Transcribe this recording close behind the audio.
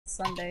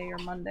Sunday or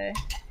Monday.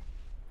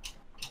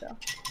 So.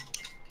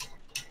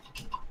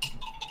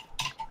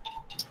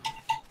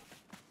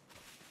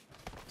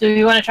 Do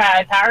we want to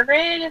try Power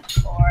Grid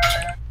or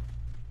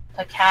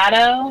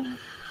Picado?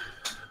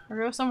 Or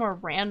go somewhere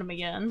random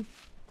again.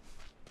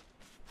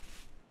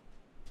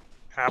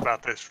 How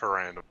about this for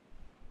random?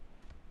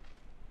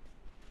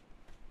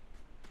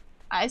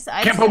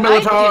 Campo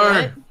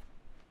Militar!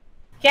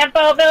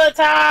 Campo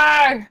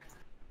Militar!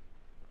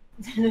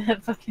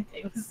 That fucking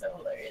thing was so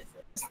hilarious.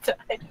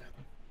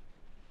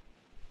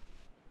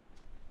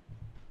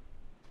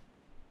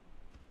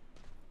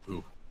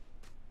 Ooh.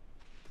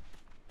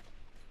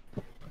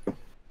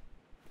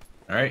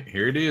 Alright,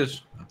 here it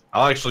is.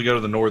 I'll actually go to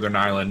the northern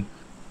island.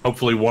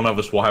 Hopefully one of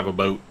us will have a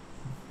boat.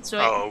 So,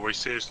 oh, are we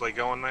seriously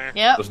going there?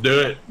 Yep. Let's do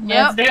it. Yep.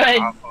 Let's do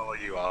it. I'll follow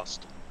you,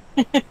 Aust.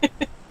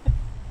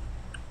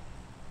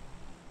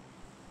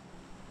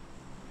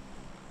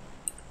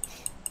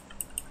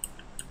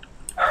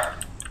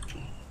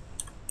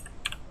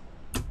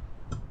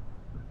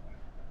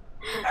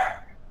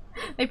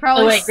 They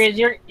probably. Oh wait,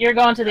 Grizz, you're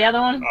going to the other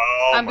one?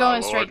 Oh, I'm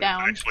going my straight Lord,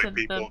 down actually to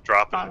people the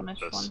dropping bottomish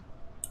this.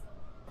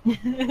 one.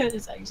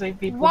 There's actually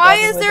people. Why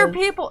dropping is with there us.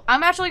 people?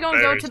 I'm actually going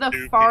to go There's to two the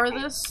people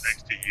farthest.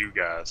 next to you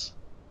guys.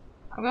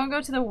 I'm going to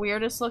go to the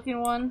weirdest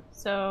looking one.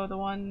 So the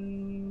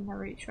one I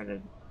reached try to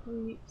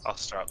reach. I'll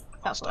stop.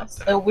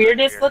 Southwest. The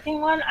weirdest looking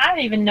one? I don't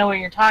even know what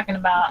you're talking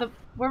about.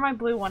 Where my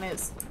blue one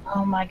is.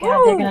 Oh my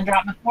god, they're gonna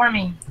drop before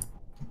me.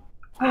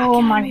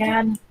 Oh my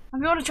god.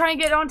 I'm going to try and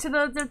get onto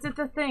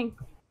the thing.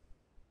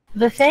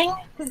 The thing?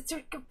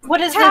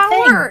 What is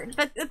Tower!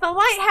 the thing? The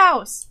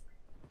lighthouse!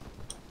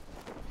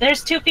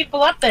 There's two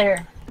people up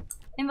there.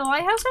 In the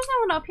lighthouse? There's no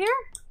one up here?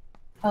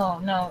 Oh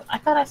no, I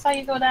thought I saw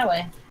you go that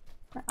way.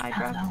 I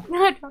don't dropped,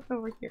 know. I dropped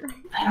over here.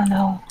 I don't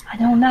know. I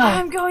don't know.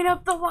 I'm going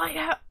up the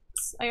lighthouse!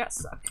 I got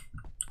stuck.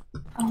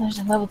 Oh, there's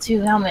a level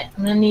 2 helmet.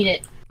 I'm gonna need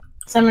it.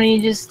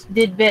 Somebody just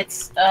did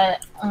bits.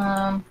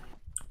 Ow.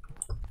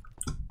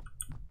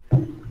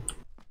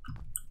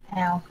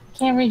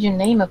 Can't read your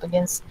name up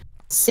against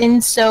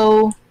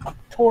Sinso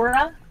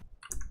Tora?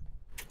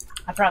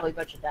 I probably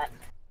butchered that.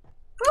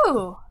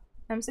 Ooh!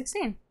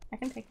 M16. I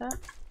can take that.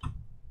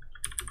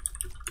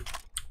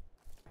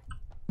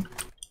 I'm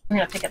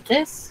gonna pick up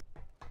this.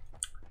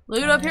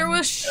 Loot up here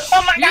with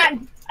oh my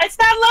god! It's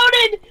not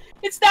loaded!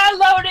 It's not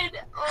loaded!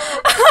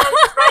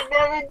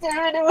 Oh,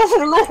 damn it, it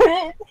wasn't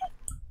loaded!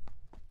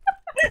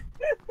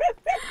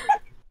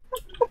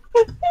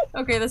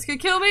 Okay, this could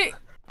kill me!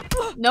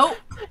 Nope!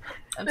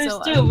 I'm There's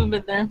still two alive. of them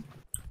in there.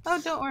 Oh,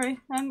 don't worry.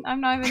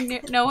 I'm not even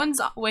near- no one's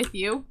with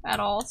you at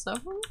all, so...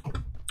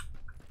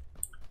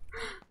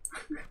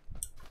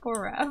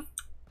 Poor Rav.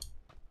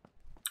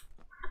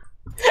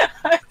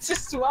 I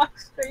just walked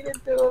straight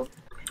into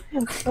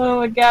him. Oh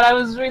my god, I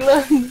was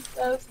reloading.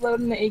 I was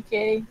loading the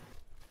AK.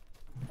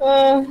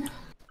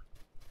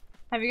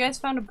 Have you guys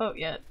found a boat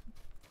yet?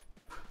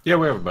 Yeah,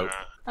 we have a boat.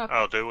 Okay.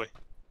 Oh, do we?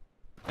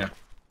 Yeah.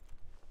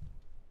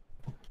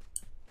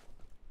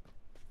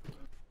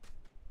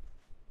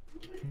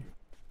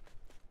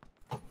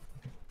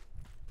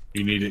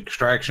 You need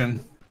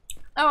extraction?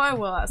 Oh, I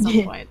will at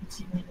some point.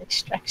 She need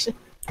extraction.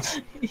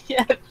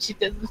 Yeah, she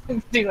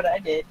doesn't do what I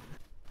did.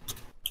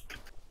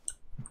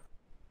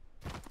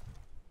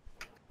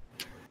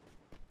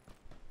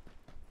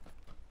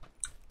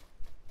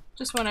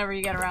 Just whenever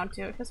you get around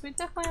to it, because we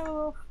definitely have a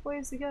little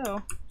ways to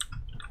go.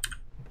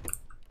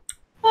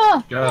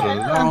 Oh, Got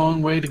a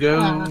long way to go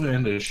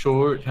and a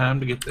short time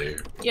to get there.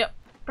 Yep,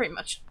 pretty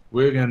much.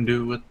 We're gonna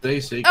do what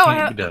they say Oh,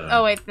 can't be done.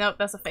 oh wait, nope,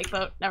 that's a fake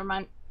boat. Never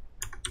mind.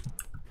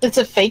 it's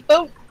a fake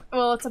boat?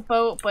 Well, it's a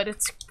boat, but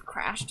it's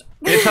crashed.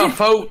 It's a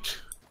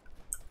boat!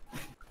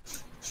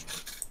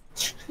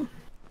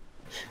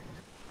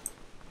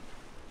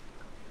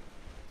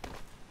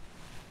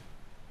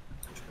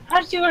 How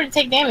did you already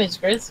take damage,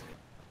 Grizz?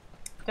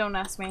 Don't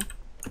ask me.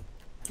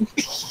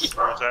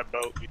 Where's that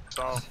boat you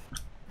saw?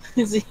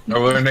 Is he,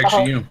 Over there next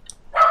to you.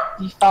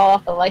 Did you fall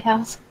off the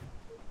lighthouse?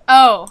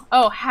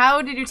 Oh,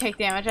 how did you take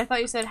damage? I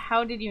thought you said,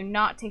 how did you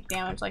not take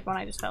damage, like when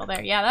I just fell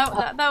there. Yeah,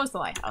 that was the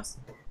lighthouse.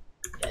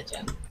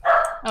 Gotcha.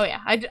 Oh yeah,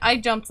 I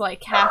jumped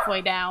like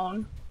halfway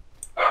down.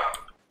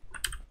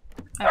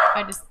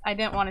 I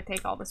didn't want to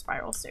take all the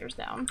spiral stairs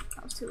down.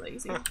 I was too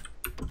lazy.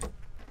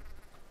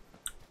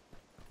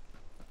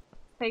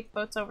 Fake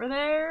boats over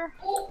there.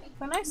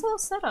 A nice little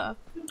setup.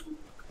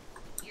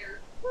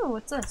 Ooh,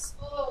 what's this?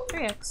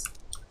 3x.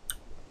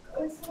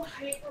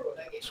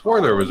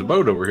 Swore there was a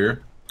boat over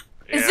here.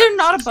 Is there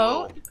not a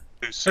boat?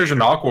 There's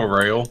an aqua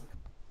rail.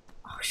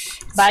 Oh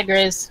shit. Bye,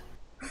 Grizz.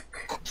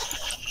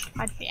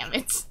 God damn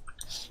it.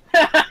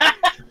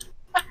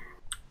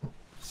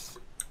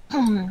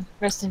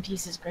 Rest in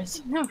pieces,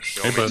 Grizz. No You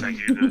shit. want me to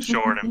take you to the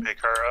shore and pick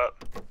her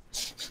up?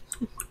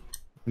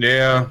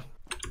 Yeah.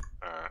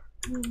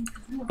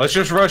 Let's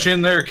just rush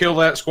in there, kill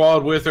that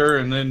squad with her,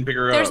 and then pick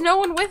her up. There's no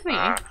one with me.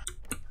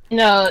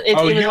 No, it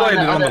Oh, was you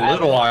landed on the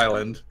little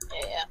island.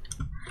 Yeah.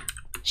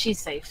 She's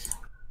safe.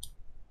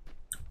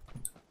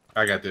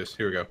 I got this.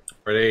 Here we go.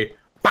 Ready?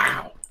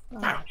 Pow!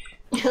 Pow!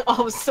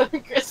 All of a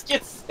sudden, Chris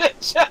gets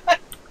shot.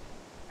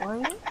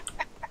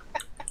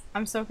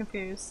 I'm so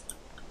confused.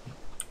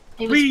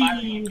 He was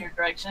firing in your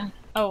direction.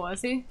 Oh,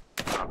 was he?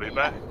 I'll be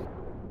back.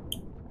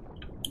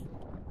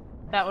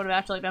 That would have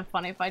actually been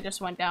funny if I just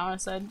went down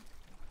and said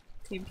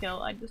team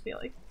kill. I'd just be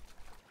like,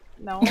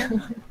 no.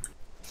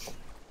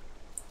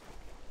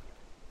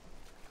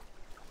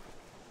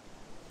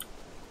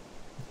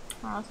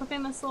 I was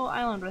hoping this little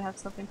island would have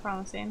something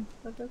promising,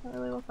 but it doesn't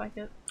really look like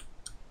it.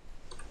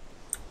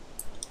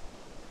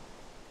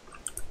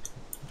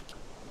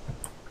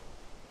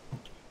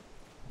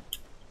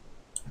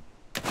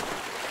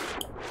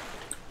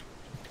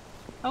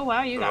 Oh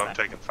wow, you got I'm it.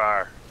 taking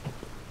fire.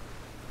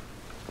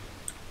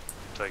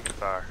 Taking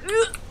fire.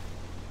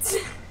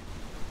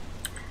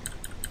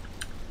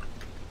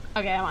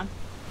 Okay, I'm on.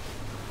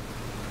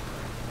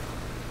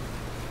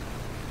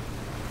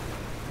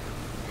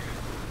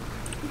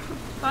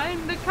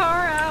 Find the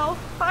car, Al!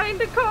 Find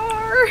the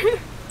car!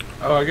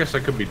 Oh, I guess I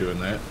could be doing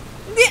that.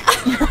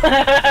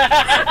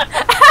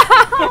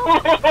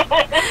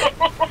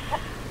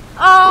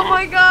 Oh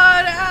my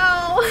god,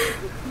 Al!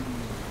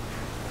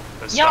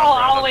 Let's Y'all stop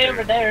right all the up way there.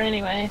 over there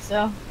anyway,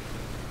 so.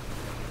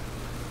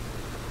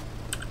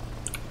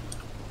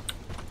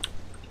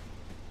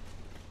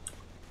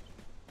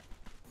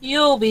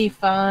 You'll be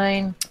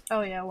fine.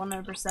 Oh yeah,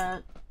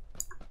 100%.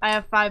 I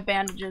have 5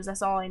 bandages,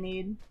 that's all I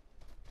need.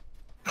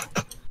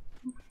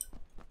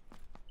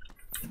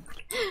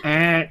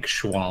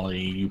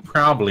 Actually, you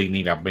probably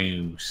need a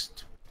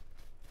boost.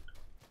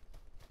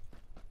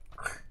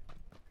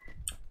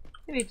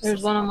 Maybe just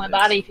There's a one on small my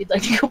boost. body if you'd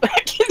like to go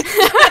back.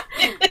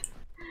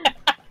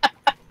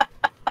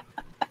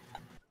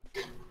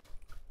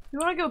 You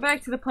wanna go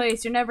back to the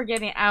place you're never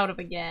getting out of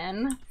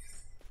again.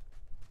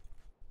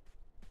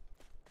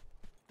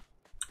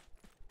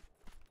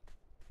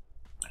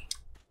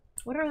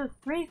 What are the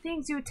 3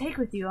 things you would take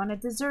with you on a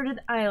deserted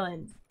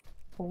island?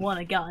 Well, 1,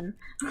 a gun.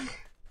 God.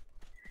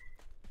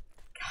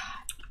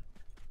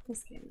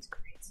 This game is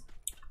great.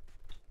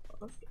 I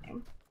love this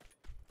game.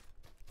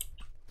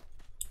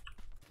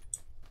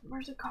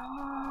 Where's a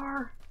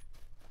car?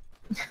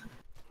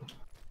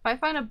 If I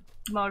find a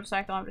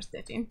motorcycle, I'm just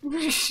ditching.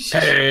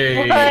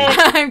 Hey!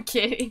 I'm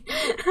kidding.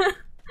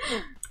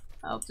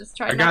 I'll just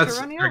try not to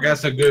run you over. I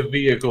got a good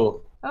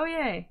vehicle. Oh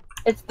yay.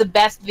 It's the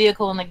best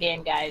vehicle in the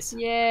game, guys.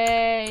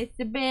 Yay, it's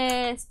the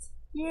best.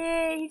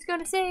 Yay, he's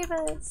gonna save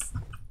us.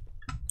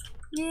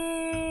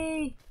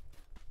 Yay.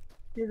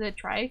 Is it a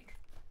trike?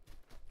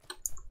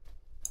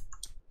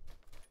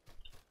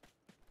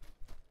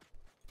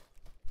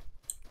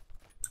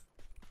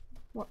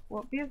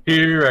 What vehicle?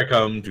 Here I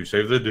come to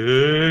save the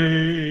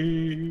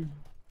day.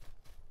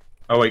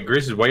 Oh wait,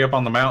 Grizz is way up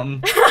on the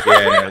mountain?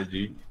 Yeah,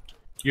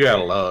 you had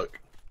luck.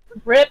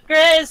 Rip,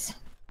 Grizz!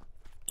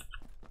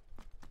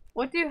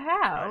 What do you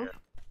have?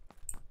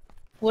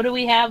 What do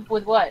we have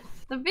with what?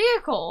 The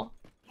vehicle.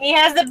 He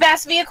has the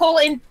best vehicle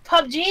in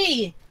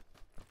PUBG!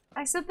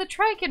 I said the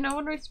trike and no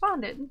one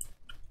responded.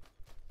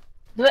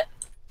 But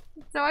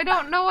So I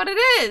don't know what it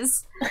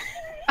is.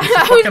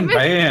 Fucking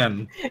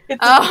van. it's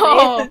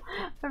Oh,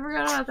 I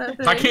forgot about that thing.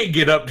 If I can't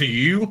get up to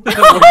you.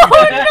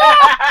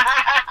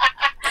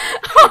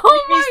 Oh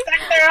You'd be my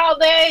stuck there all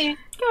day!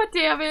 god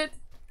damn it.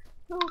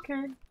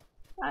 Okay.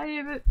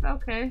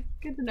 Okay,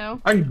 good to know.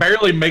 I can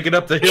barely make it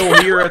up the hill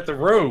here at the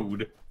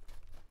road.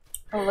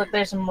 Oh look,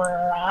 there's some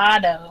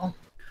Murado.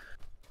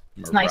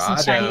 It's nice and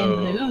shiny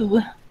and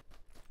blue.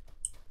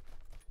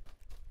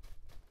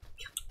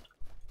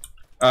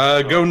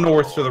 Go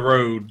north to the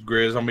road,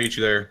 Grizz. I'll meet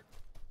you there.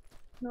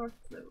 North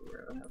of the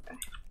road, okay.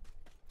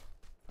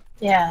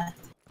 Yeah.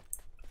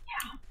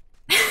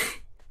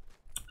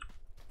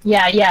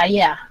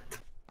 Yeah.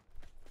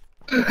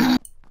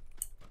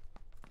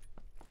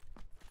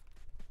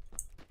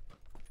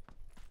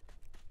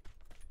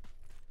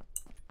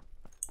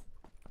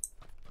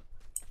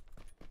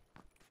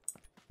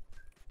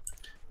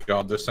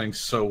 God, this thing's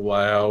so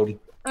loud.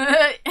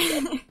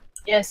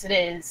 Yes, it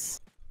is.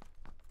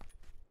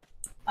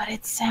 But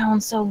it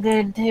sounds so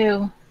good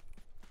too.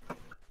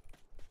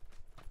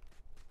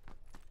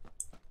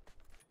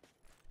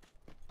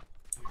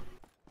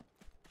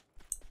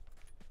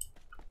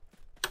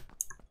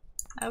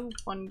 I have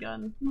one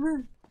gun.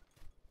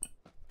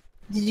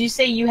 Did you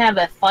say you have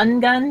a fun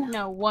gun?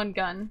 No, one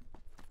gun.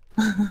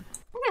 I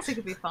guess it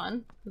could be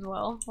fun as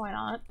well. Why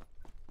not?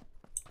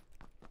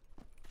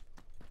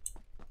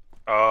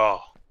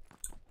 Oh.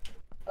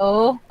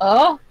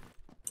 Oh.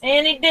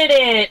 And he did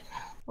it!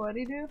 What'd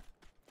he do?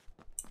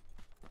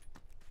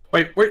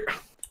 Wait.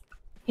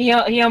 He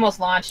almost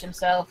launched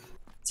himself.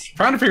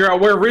 Trying to figure out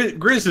where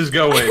Grizz is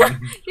going.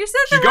 You said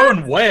She's the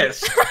going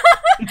west.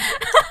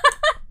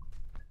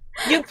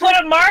 You put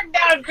a mark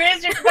down,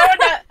 Grizz! You're going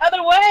the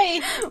other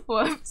way!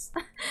 Whoops.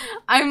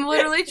 I'm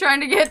literally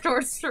trying to get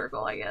towards the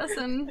circle, I guess,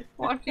 and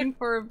watching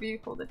for a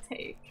vehicle to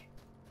take.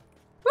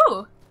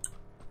 Woo!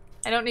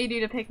 I don't need you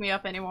to pick me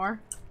up anymore.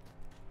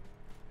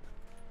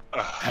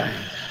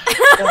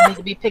 Don't need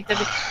to be picked up.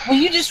 Will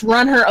you just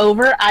run her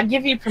over? I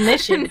give you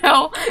permission.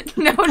 No,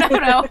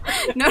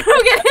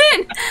 get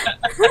in!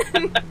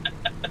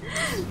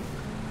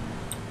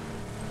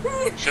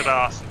 Should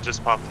have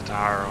just popped the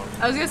tire on.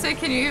 I was gonna say,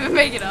 can you even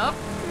make it up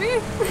to me?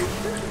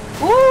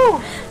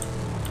 Woo!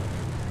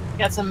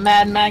 Got some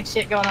Mad Max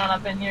shit going on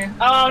up in here.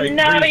 Oh Hey,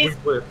 no, Grace, he's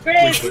we flipped.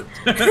 Grace! We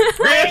flipped.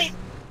 Grace!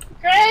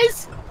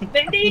 Grace!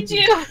 They need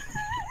you!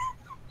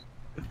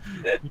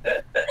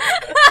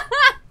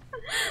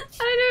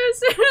 I knew as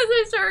soon as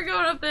I started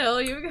going up the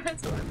hill, you guys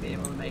wouldn't be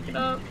able to make it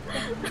up.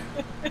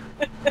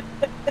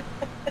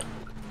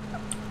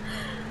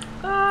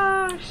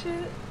 Oh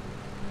shit.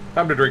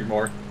 Time to drink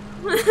more.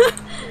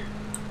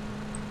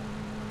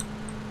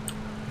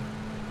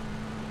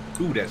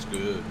 Ooh, that's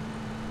good.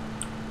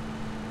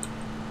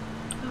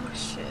 Oh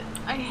shit.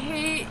 I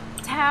hate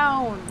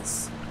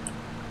towns.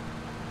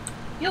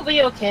 You'll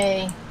be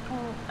okay.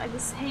 Oh, I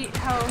just hate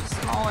how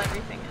small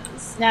everything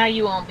is. Now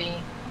you won't be.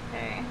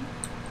 Okay.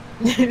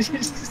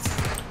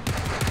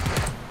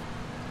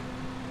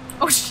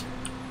 Oh shit.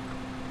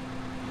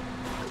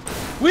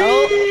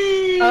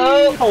 Whee!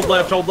 Oh. Hold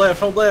left, hold left,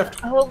 hold left.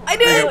 Oh, I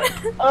did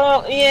it!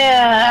 oh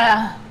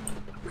yeah.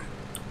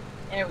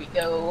 There we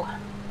go.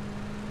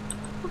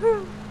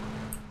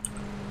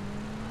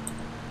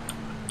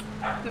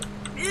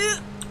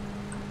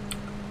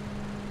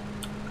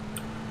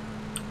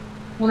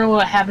 Wonder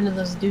what happened to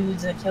those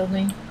dudes that killed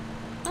me.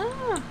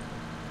 Ah.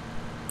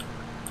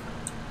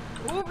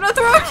 Ooh, not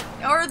the rock!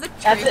 Or the tree.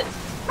 That's it.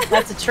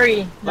 That's a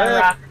tree, not a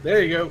Left. rock.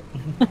 There you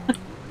go.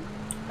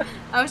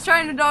 I was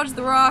trying to dodge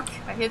the rock.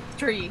 I hit the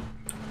tree.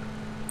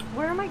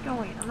 Where am I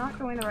going? I'm not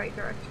going the right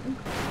direction.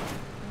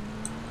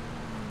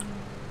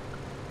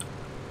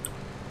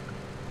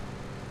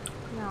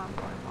 No, I'm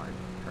going more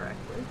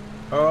correctly.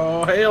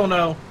 Oh, hell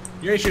no.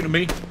 You ain't shooting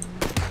me.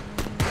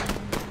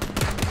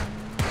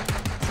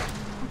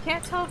 I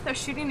can't tell if they're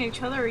shooting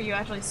each other or you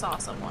actually saw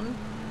someone.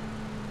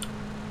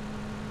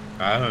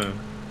 Oh.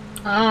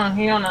 Oh,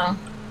 you don't know.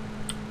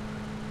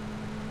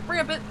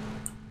 Rip it.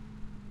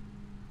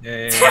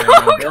 And,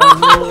 Oh,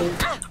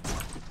 God.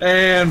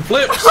 And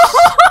flips.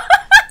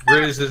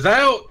 Grizz is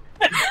out.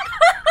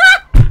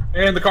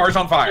 And the car's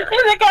on fire.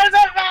 The car's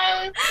on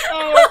fire!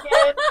 Oh my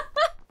god.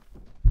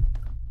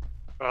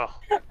 Oh,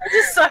 I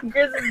just saw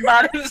Grizz's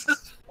body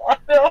just fly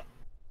off.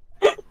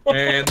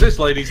 And this,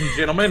 ladies and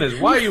gentlemen, is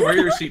why you wear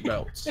your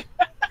seatbelts.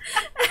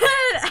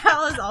 And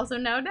Al is also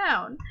now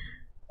down.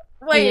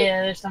 Wait.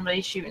 Yeah, there's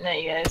somebody shooting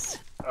at you guys.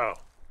 oh,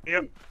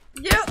 yep.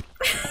 Yep.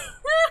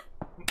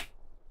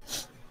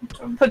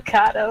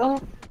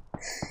 Picado.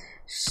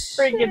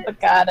 Freaking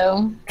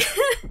Picado.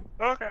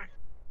 Okay.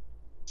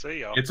 See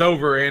y'all. It's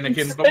over,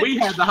 Anakin, but we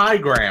had the high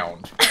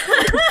ground.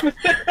 Oh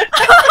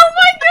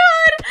my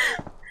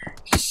god!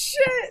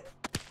 Shit!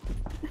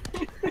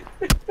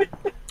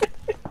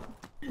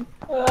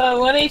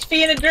 1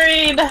 HP and a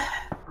green.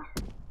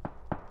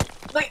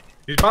 Like,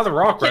 He's by the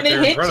rock right can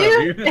there it in front hit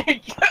of you? you. There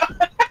you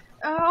go.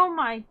 Oh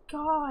my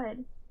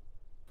god.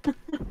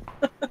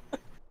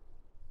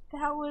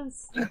 That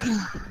was...